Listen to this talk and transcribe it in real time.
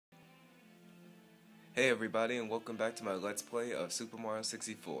Hey everybody, and welcome back to my Let's Play of Super Mario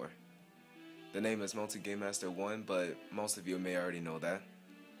 64. The name is Multi Game Master 1, but most of you may already know that.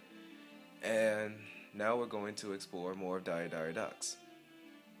 And now we're going to explore more of Dire Dire Docks.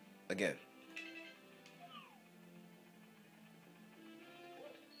 Again.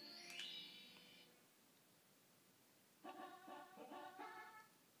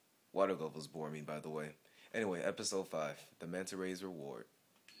 Water levels bore me, by the way. Anyway, Episode 5, The Manta Ray's Reward.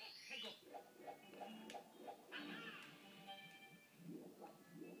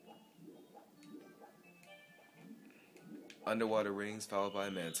 Underwater rings followed by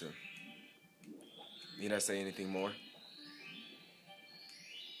a manta. Need I say anything more?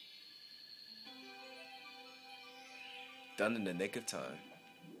 Done in the nick of time.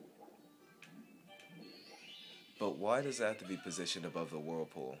 But why does it have to be positioned above the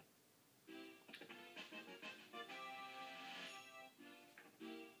whirlpool?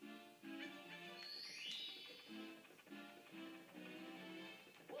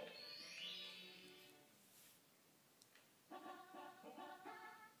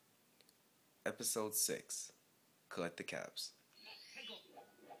 Episode 6. Collect the caps.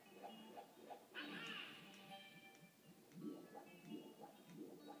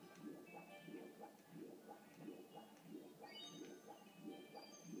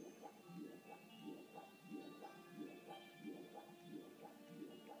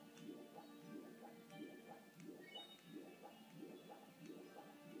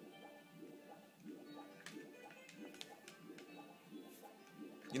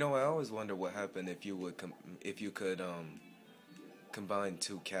 You know, I always wonder what happened if you could combine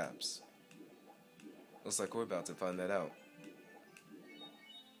two caps. Looks like we're about to find that out.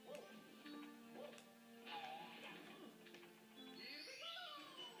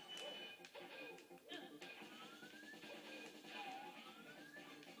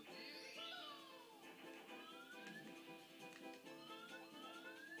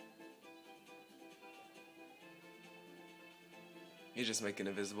 You're just making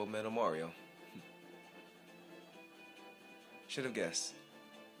invisible Metal Mario. Should have guessed.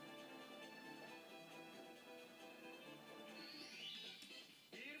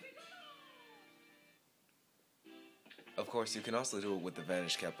 Of course, you can also do it with the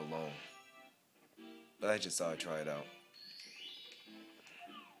Vanish Cap alone. But I just thought I'd try it out.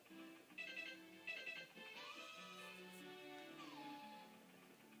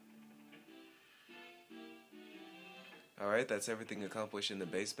 Alright, that's everything accomplished in the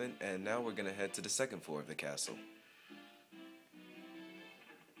basement, and now we're gonna head to the second floor of the castle.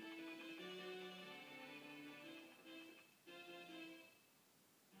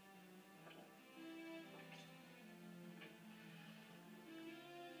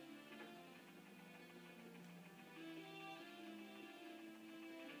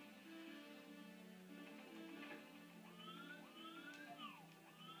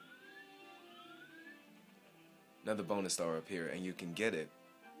 Another bonus star up here, and you can get it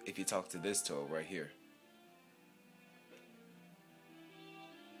if you talk to this toad right here.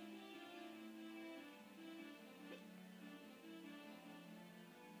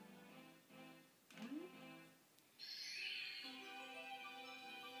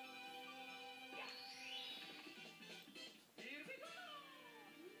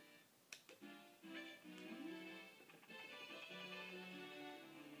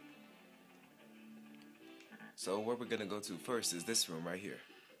 So where we're gonna go to first is this room right here.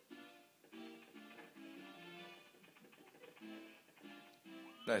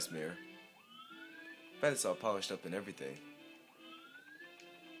 Nice mirror. Bet it's all polished up and everything.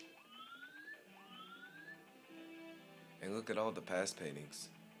 And look at all the past paintings.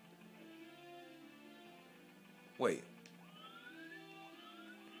 Wait.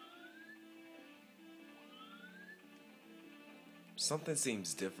 Something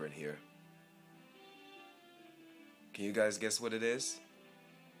seems different here. Can you guys guess what it is?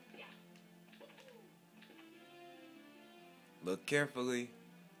 Look carefully.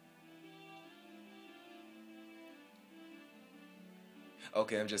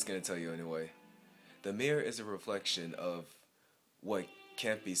 Okay, I'm just gonna tell you anyway. The mirror is a reflection of what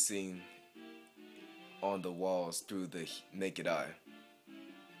can't be seen on the walls through the naked eye.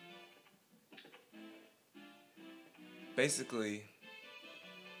 Basically,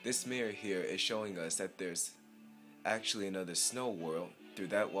 this mirror here is showing us that there's actually another snow world through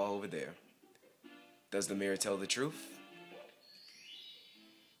that wall over there. Does the mirror tell the truth?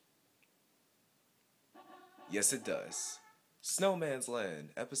 Yes, it does. Snowman's Land,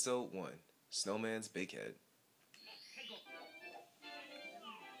 Episode 1, Snowman's Big Head.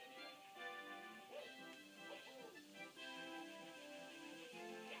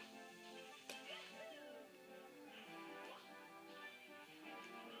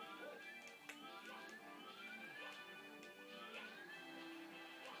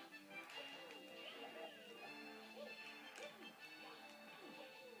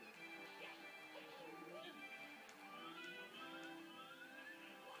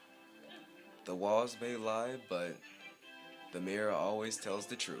 The walls may lie, but the mirror always tells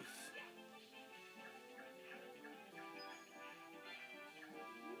the truth.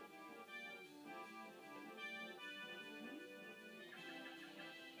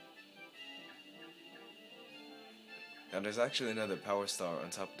 Now there's actually another power star on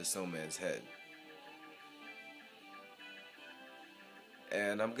top of the snowman's head.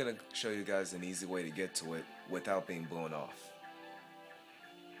 And I'm gonna show you guys an easy way to get to it without being blown off.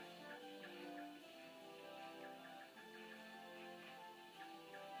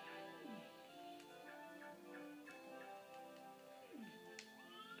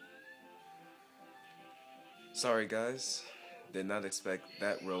 Sorry guys, did not expect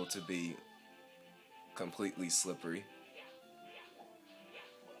that road to be completely slippery.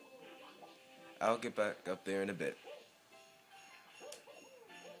 I'll get back up there in a bit.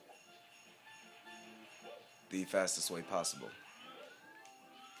 The fastest way possible.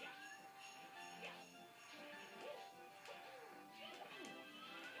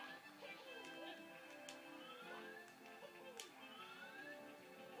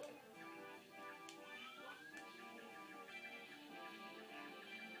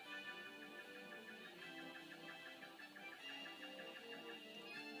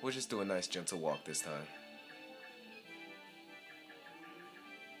 We'll just do a nice gentle walk this time.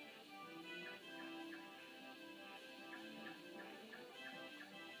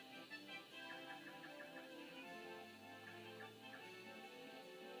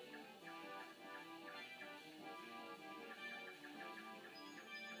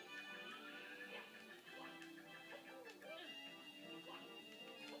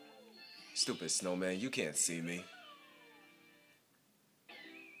 Stupid snowman, you can't see me.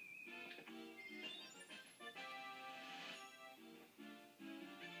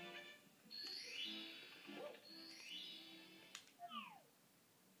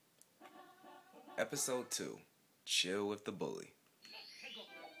 Episode 2, Chill with the Bully.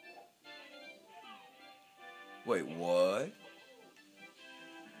 Wait, what?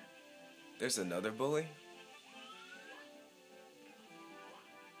 There's another bully?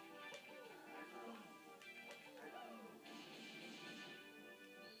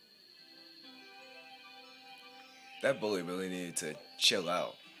 That bully really needed to chill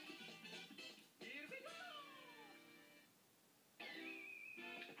out.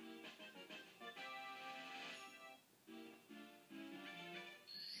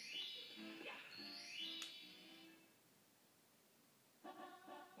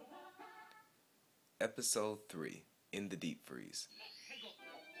 Episode 3, In the Deep Freeze.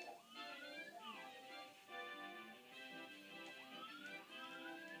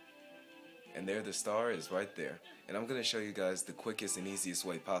 And there the star is right there. And I'm going to show you guys the quickest and easiest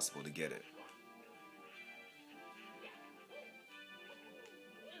way possible to get it.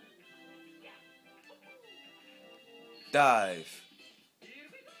 Dive.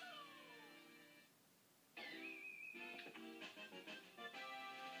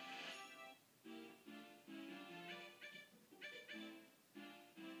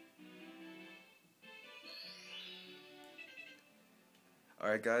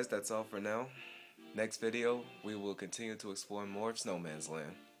 Alright guys, that's all for now. Next video, we will continue to explore more of Snowman's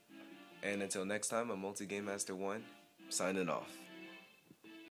Land. And until next time, I'm Multi Game Master 1, signing off.